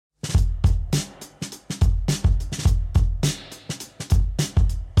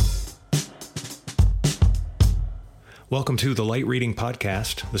Welcome to the Light Reading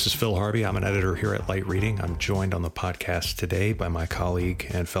Podcast. This is Phil Harvey. I'm an editor here at Light Reading. I'm joined on the podcast today by my colleague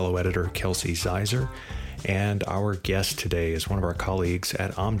and fellow editor, Kelsey Zeiser. And our guest today is one of our colleagues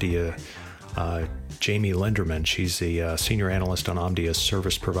at Omdia, Jamie Lenderman. She's the senior analyst on Omdia's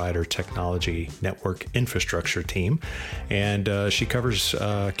service provider technology network infrastructure team. And she covers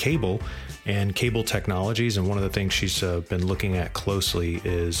cable and cable technologies. And one of the things she's been looking at closely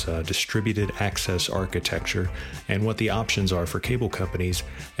is distributed access architecture and what the options are for cable companies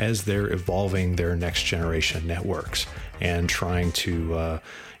as they're evolving their next generation networks and trying to,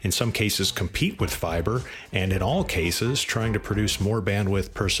 in some cases, compete with fiber, and in all cases, trying to produce more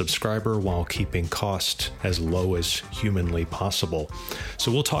bandwidth per subscriber while keeping costs as low as humanly possible.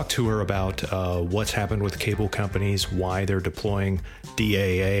 So we'll talk to her about what's happened with cable companies, why they're deploying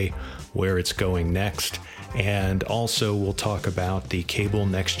DAA, where it's going next, and also we'll talk about the Cable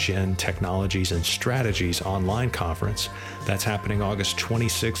Next Gen Technologies and Strategies online conference. That's happening August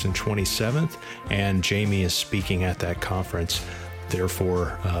 26th and 27th, and Jamie is speaking at that conference.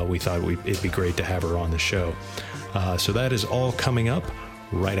 Therefore, we thought it'd be great to have her on the show. So that is all coming up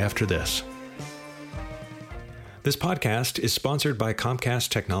right after this. This podcast is sponsored by Comcast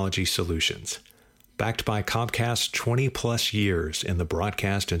Technology Solutions. Backed by Comcast's 20 plus years in the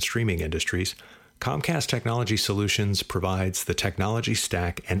broadcast and streaming industries, Comcast Technology Solutions provides the technology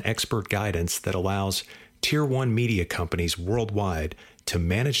stack and expert guidance that allows Tier 1 media companies worldwide to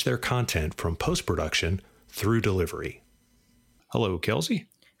manage their content from post-production through delivery. Hello, Kelsey.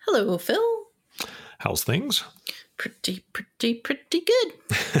 Hello, Phil. How's things? Pretty good.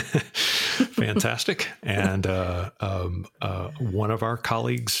 Fantastic. And one of our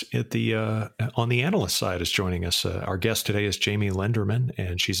colleagues at the on the analyst side is joining us. Our guest today is Jamie Lenderman,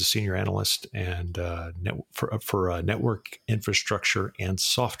 and she's a senior analyst and for network infrastructure and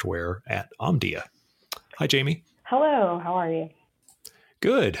software at Omdia. Hi, Jamie. Hello. How are you?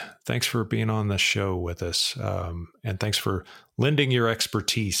 Good. Thanks for being on the show with us, and thanks for lending your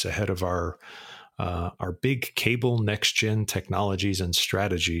expertise ahead of our big Cable Next Gen Technologies and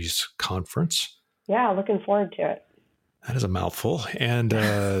Strategies conference. Yeah, looking forward to it. That is a mouthful. And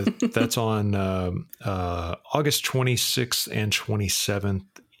that's on August 26th and 27th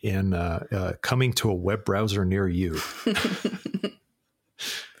in coming to a web browser near you.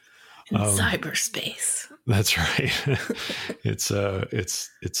 In cyberspace. That's right.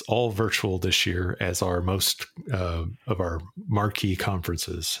 It's all virtual this year, as are most of our marquee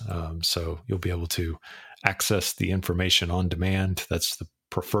conferences. So you'll be able to access the information on demand. That's the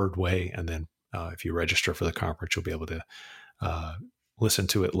preferred way. And then if you register for the conference, you'll be able to listen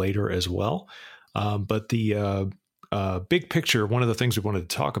to it later as well. But the big picture, one of the things we wanted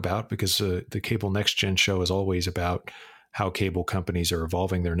to talk about, because the Cable Next Gen show is always about how cable companies are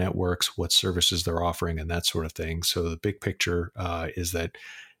evolving their networks, what services they're offering, and that sort of thing. So the big picture is that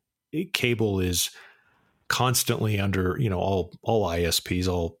cable is constantly under, all ISPs,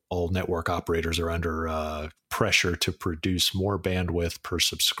 all network operators are under pressure to produce more bandwidth per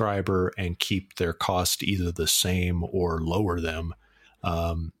subscriber and keep their cost either the same or lower them.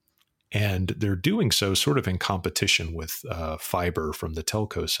 And they're doing so sort of in competition with fiber from the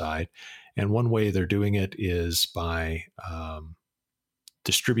telco side. And one way they're doing it is by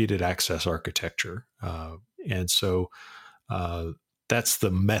distributed access architecture. And so that's the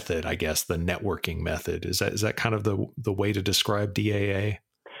method, I guess, the networking method. Is that kind of the way to describe DAA?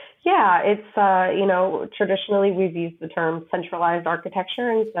 Yeah, it's, traditionally we've used the term centralized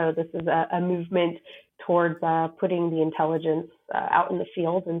architecture. And so this is a movement towards putting the intelligence out in the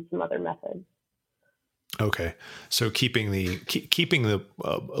field and some other methods. Okay, so keeping the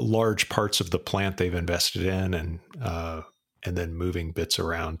large parts of the plant they've invested in, and then moving bits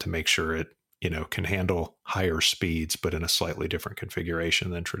around to make sure it can handle higher speeds, but in a slightly different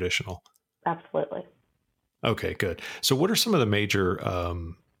configuration than traditional. Absolutely. Okay, good. So, what are some of the major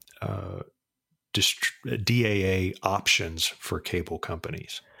DAA options for cable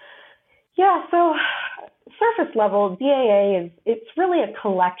companies? Yeah, so surface level, DAA it's really a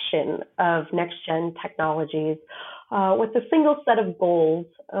collection of next-gen technologies with a single set of goals.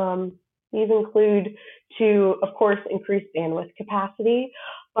 These include to, of course, increase bandwidth capacity,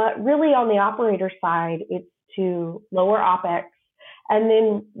 but really on the operator side, it's to lower OpEx. And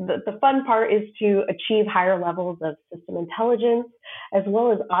then the fun part is to achieve higher levels of system intelligence, as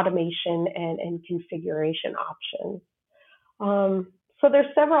well as automation and configuration options. So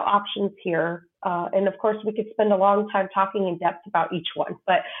there's several options here. And of course, we could spend a long time talking in depth about each one.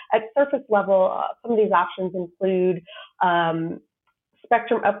 But at surface level, some of these options include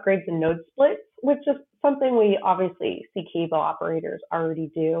spectrum upgrades and node splits, which is something we obviously see cable operators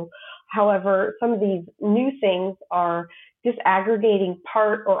already do. However, some of these new things are disaggregating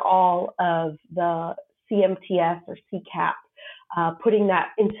part or all of the CMTS or CCAP, putting that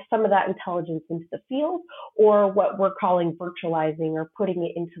into some of that intelligence into the field, or what we're calling virtualizing or putting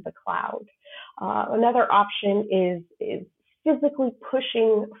it into the cloud. Another option is physically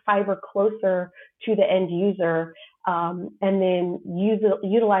pushing fiber closer to the end user, and then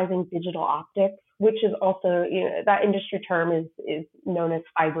utilizing digital optics, which is also, that industry term is known as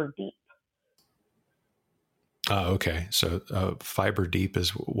fiber deep. Okay. So fiber deep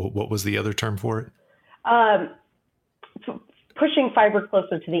is, what was the other term for it? Pushing fiber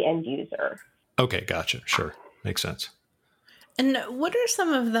closer to the end user. Okay, gotcha. Sure. Makes sense. And what are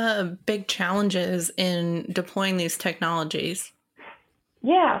some of the big challenges in deploying these technologies?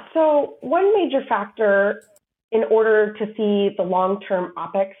 Yeah, so one major factor in order to see the long-term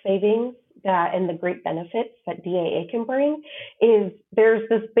OpEx savings and the great benefits that DAA can bring is there's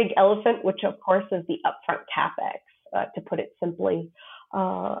this big elephant, which of course is the upfront CapEx, to put it simply.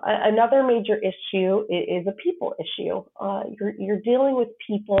 Another major issue is a people issue. You're dealing with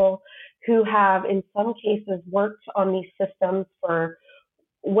people who have, in some cases, worked on these systems for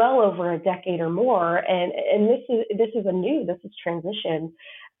well over a decade or more, and this is transition.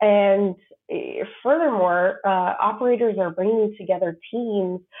 And furthermore, operators are bringing together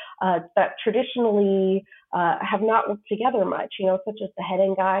teams that traditionally have not worked together much, such as the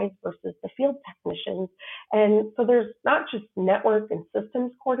head-end guys versus the field technicians. And so there's not just network and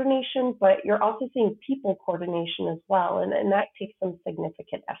systems coordination, but you're also seeing people coordination as well, and that takes some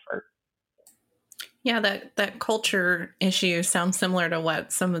significant effort. Yeah, that culture issue sounds similar to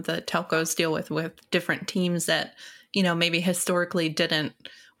what some of the telcos deal with different teams that, maybe historically didn't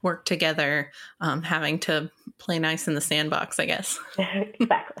work together, having to play nice in the sandbox, I guess.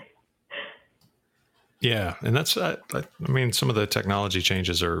 Exactly. Yeah. And that's, I mean, some of the technology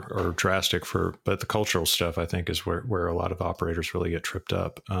changes are drastic but the cultural stuff, I think, is where a lot of operators really get tripped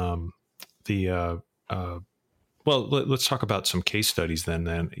up. Well, let's talk about some case studies then.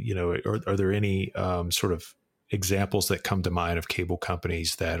 Are there any sort of examples that come to mind of cable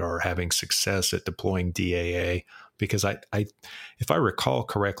companies that are having success at deploying DAA? Because if I recall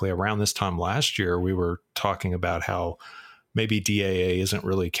correctly, around this time last year, we were talking about how maybe DAA isn't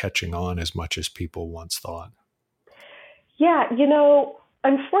really catching on as much as people once thought. Yeah,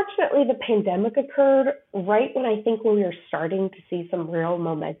 unfortunately, the pandemic occurred right when I think we were starting to see some real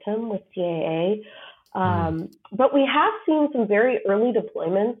momentum with DAA. But we have seen some very early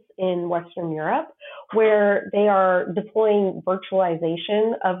deployments in Western Europe where they are deploying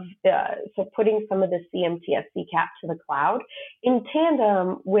virtualization so putting some of the CMTS CCAP to the cloud in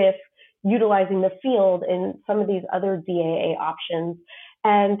tandem with utilizing the field and some of these other DAA options.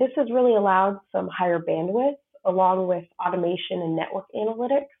 And this has really allowed some higher bandwidth along with automation and network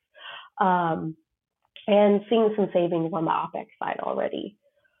analytics, and seeing some savings on the OpEx side already.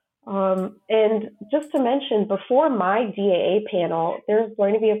 And just to mention, before my DAA panel, there's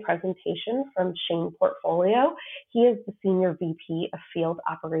going to be a presentation from Shane Portfolio. He is the Senior VP of Field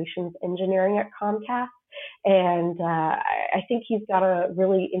Operations Engineering at Comcast. And I think he's got a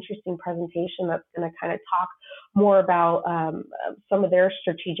really interesting presentation that's going to kind of talk more about some of their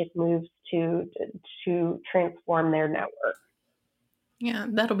strategic moves to transform their network. Yeah,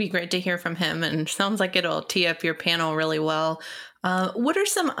 that'll be great to hear from him, and sounds like it'll tee up your panel really well. What are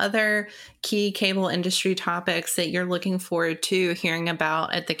some other key cable industry topics that you're looking forward to hearing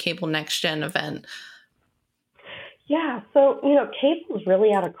about at the Cable Next Gen event? Yeah, so, cable is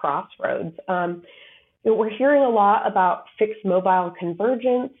really at a crossroads. We're hearing a lot about fixed mobile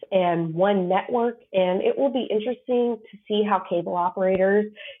convergence and one network, and it will be interesting to see how cable operators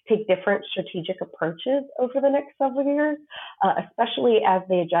take different strategic approaches over the next several years, especially as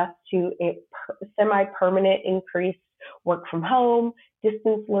they adjust to a semi-permanent increased work from home,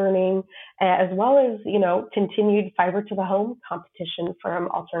 distance learning, as well as, continued fiber to the home competition from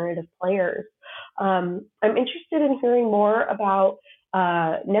alternative players. I'm interested in hearing more about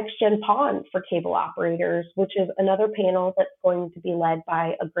Next Gen PON for cable operators, which is another panel that's going to be led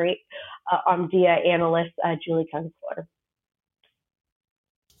by a great Omdia analyst, Julie Kunstler.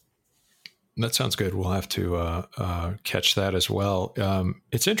 That sounds good. We'll have to catch that as well.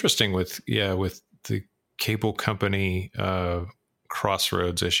 It's interesting with the cable company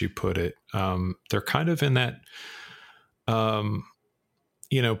crossroads, as you put it. They're kind of in that, pay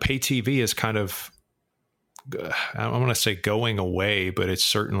TV is kind of, I don't want to say going away, but it's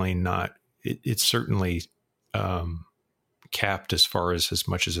certainly not, it's certainly capped as far as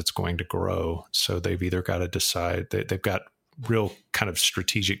much as it's going to grow. So they've either got to decide that they've got real kind of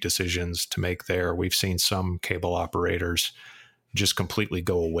strategic decisions to make there. We've seen some cable operators just completely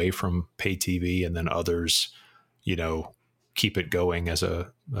go away from pay TV, and then others, keep it going as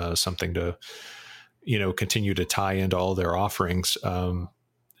a something to, continue to tie into all their offerings.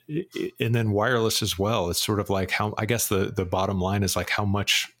 And then wireless as well. It's sort of like how, I guess the bottom line is like, how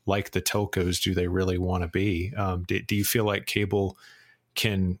much like the telcos do they really want to be? Do you feel like the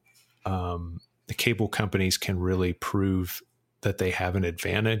cable companies can really prove that they have an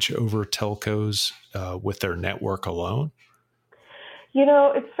advantage over telcos with their network alone?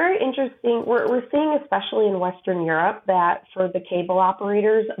 It's very interesting. We're seeing, especially in Western Europe, that for the cable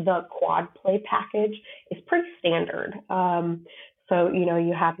operators, the quad play package is pretty standard. So,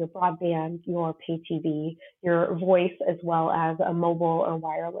 you have your broadband, your pay TV, your voice, as well as a mobile or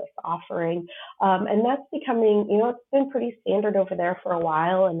wireless offering. And that's becoming, it's been pretty standard over there for a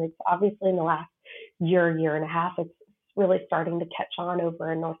while. And it's obviously in the last year and a half, it's really starting to catch on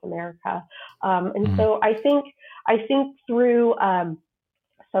over in North America. So I think through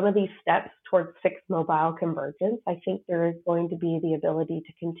some of these steps towards fixed mobile convergence, I think there is going to be the ability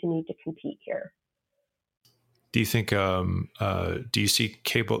to continue to compete here. Do you think, do you see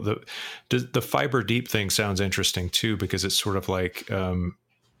cable, the fiber deep thing sounds interesting too, because it's sort of like,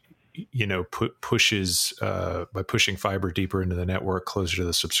 pushes, by pushing fiber deeper into the network, closer to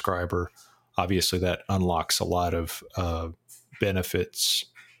the subscriber, obviously that unlocks a lot of benefits,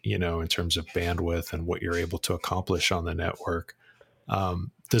 in terms of bandwidth and what you're able to accomplish on the network.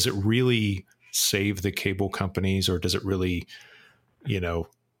 Does it really save the cable companies, or does it really,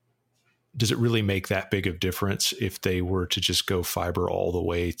 make that big of difference if they were to just go fiber all the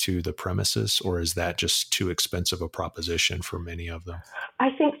way to the premises, or is that just too expensive a proposition for many of them? I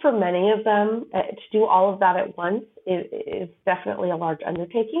think for many of them, to do all of that at once is definitely a large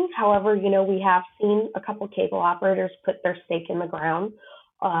undertaking. However, we have seen a couple cable operators put their stake in the ground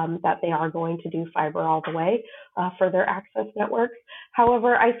that they are going to do fiber all the way for their access networks.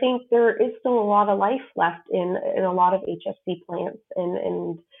 However, I think there is still a lot of life left in a lot of HFC plants,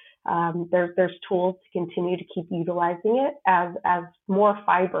 and there's tools to continue to keep utilizing it as more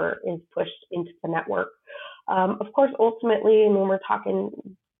fiber is pushed into the network. Of course, ultimately, and when we're talking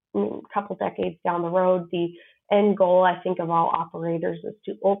a couple decades down the road, the end goal, I think, of all operators is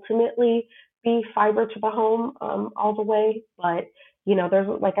to ultimately be fiber to the home all the way. But there's,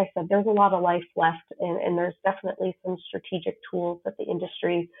 like I said, there's a lot of life left, and there's definitely some strategic tools that the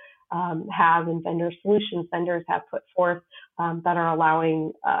industry have, and solutions vendors have put forth that are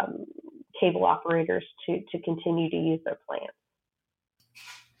allowing cable operators to continue to use their plants.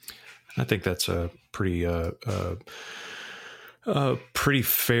 I think that's a pretty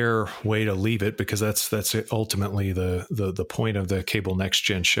fair way to leave it, because that's ultimately the point of the Cable Next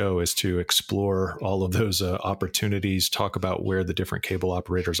Gen show, is to explore all of those opportunities, talk about where the different cable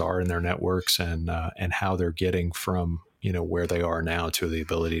operators are in their networks, and how they're getting from where they are now to the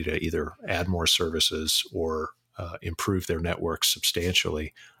ability to either add more services or improve their networks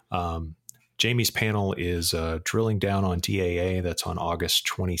substantially. Jamie's panel is drilling down on DAA. That's on August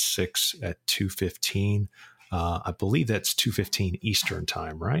 26th at 2:15. I believe that's 2:15 Eastern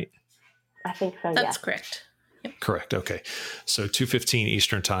time, right? I think so. That's correct. Yep. Correct. Okay. So 2:15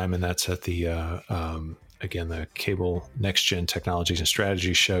 Eastern time, and that's at the, again, the Cable Next Gen Technologies and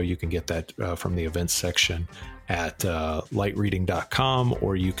Strategies show. You can get that from the events section at lightreading.com,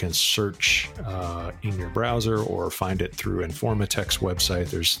 or you can search in your browser or find it through Informatech's website.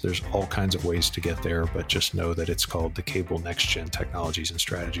 There's all kinds of ways to get there, but just know that it's called the Cable Next Gen Technologies and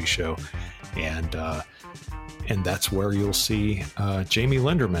Strategies show. And that's where you'll see Jamie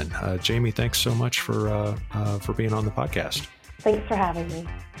Linderman. Jamie, thanks so much for being on the podcast. Thanks for having me.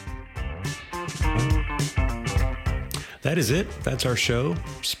 That is it. That's our show.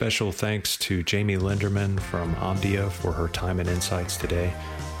 Special thanks to Jamie Linderman from Omdia for her time and insights today.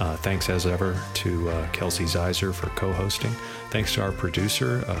 Thanks as ever to Kelsey Ziser for co-hosting. Thanks to our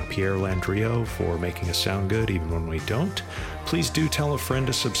producer, Pierre Landrio, for making us sound good even when we don't. Please do tell a friend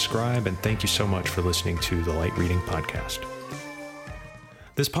to subscribe, and thank you so much for listening to the Light Reading Podcast.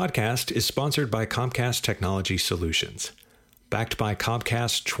 This podcast is sponsored by Comcast Technology Solutions. Backed by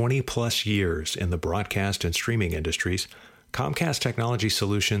Comcast's 20-plus years in the broadcast and streaming industries, Comcast Technology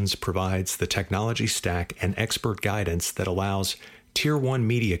Solutions provides the technology stack and expert guidance that allows Tier 1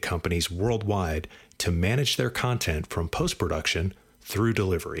 media companies worldwide to manage their content from post-production through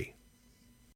delivery.